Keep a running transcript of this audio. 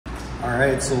All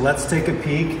right, so let's take a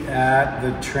peek at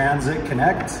the Transit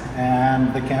Connect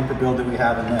and the camper build that we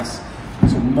have in this.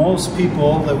 So most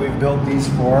people that we've built these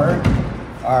for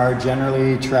are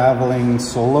generally traveling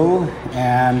solo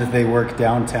and they work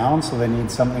downtown, so they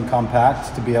need something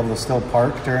compact to be able to still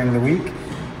park during the week,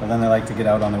 but then they like to get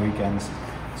out on the weekends.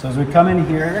 So as we come in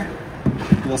here,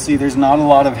 you'll see there's not a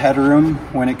lot of headroom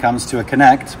when it comes to a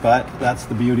Connect, but that's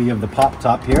the beauty of the pop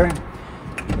top here.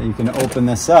 You can open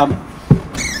this up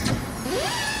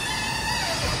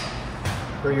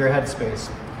for your headspace.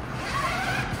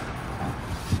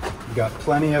 You've got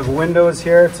plenty of windows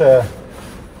here to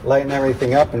lighten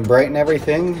everything up and brighten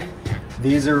everything.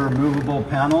 These are removable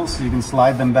panels, so you can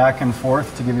slide them back and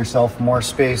forth to give yourself more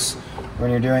space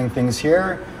when you're doing things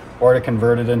here, or to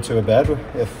convert it into a bed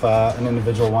if an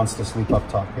individual wants to sleep up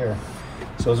top here.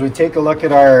 So as we take a look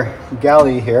at our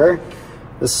galley here,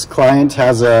 this client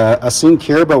has a sink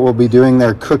here, but we'll be doing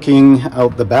their cooking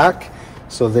out the back,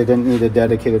 so they didn't need a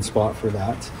dedicated spot for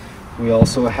that. We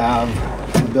also have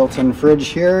a built-in fridge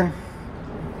here.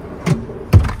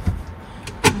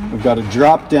 We've got a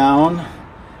drop-down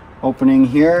opening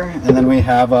here, and then we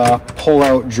have a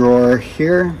pull-out drawer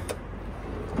here.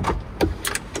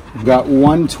 We've got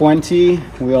 120.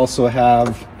 We also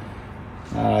have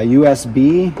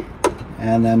USB,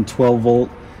 and then 12-volt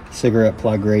cigarette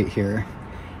plug right here.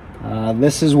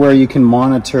 This is where you can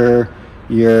monitor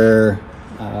your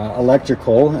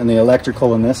electrical, and the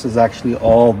electrical in this is actually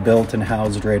all built and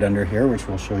housed right under here, which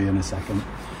we'll show you in a second.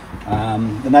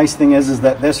 The nice thing is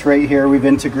that this right here, we've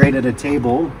integrated a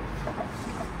table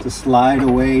to slide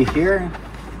away here.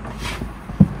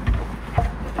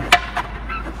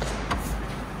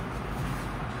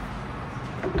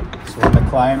 So when the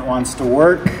client wants to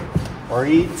work or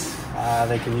eat,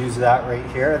 they can use that right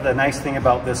here. The nice thing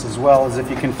about this as well is if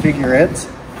you configure it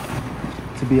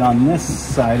to be on this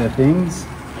side of things,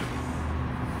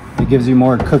 it gives you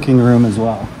more cooking room as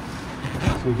well.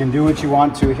 So you can do what you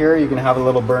want to here. You can have a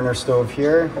little burner stove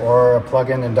here or a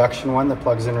plug-in induction one that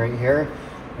plugs in right here,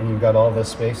 and you've got all this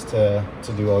space to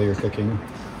do all your cooking.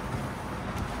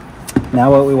 Now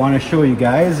what we want to show you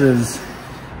guys is,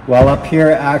 while up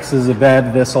here acts as a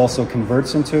bed, this also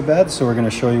converts into a bed. So we're going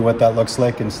to show you what that looks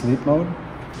like in sleep mode.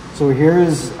 So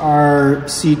here's our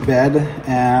seat bed,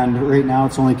 and right now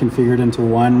it's only configured into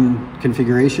one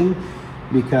configuration,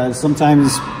 because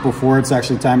sometimes before it's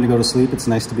actually time to go to sleep, it's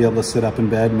nice to be able to sit up in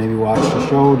bed, maybe watch a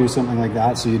show, do something like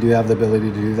that. So you do have the ability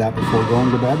to do that before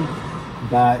going to bed.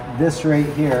 But this right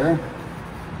here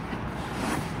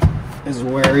is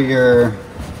where your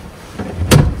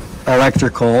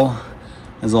electrical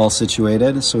is all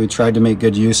situated. So we tried to make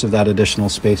good use of that additional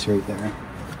space right there.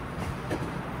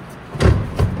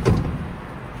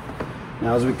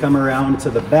 Now as we come around to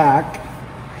the back,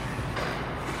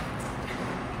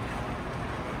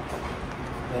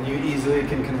 then you easily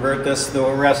can convert this the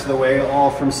rest of the way,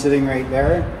 all from sitting right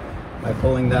there by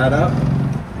pulling that up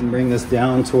and bring this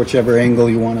down to whichever angle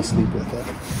you want to sleep with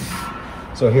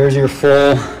it. So here's your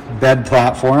full bed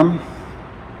platform.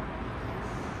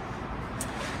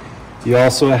 You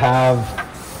also have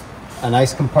a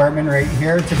nice compartment right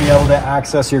here to be able to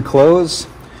access your clothes.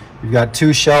 You've got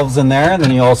 2 shelves in there, and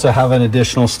then you also have an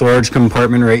additional storage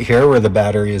compartment right here where the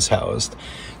battery is housed.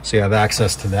 So you have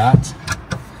access to that.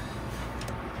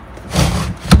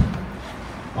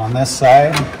 On this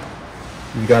side,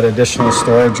 you've got additional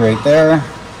storage right there.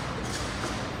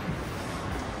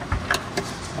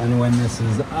 And when this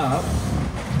is up,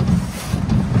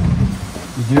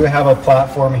 you do have a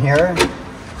platform here,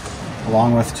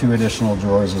 along with 2 additional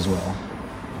drawers as well.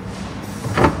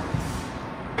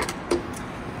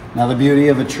 Now the beauty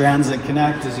of a Transit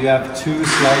Connect is you have 2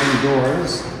 sliding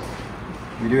doors.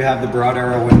 You do have the broad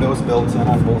arrow windows built in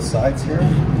on both sides here.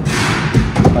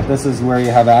 But this is where you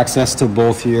have access to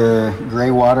both your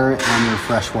gray water and your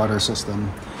fresh water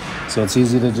system. So it's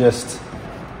easy to just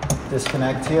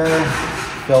disconnect here,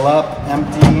 fill up,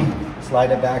 empty,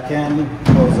 slide it back in,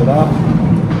 close it up,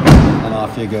 and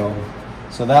off you go.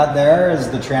 So that there is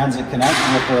the Transit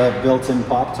Connect with a built-in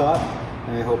pop top.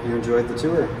 I hope you enjoyed the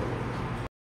tour.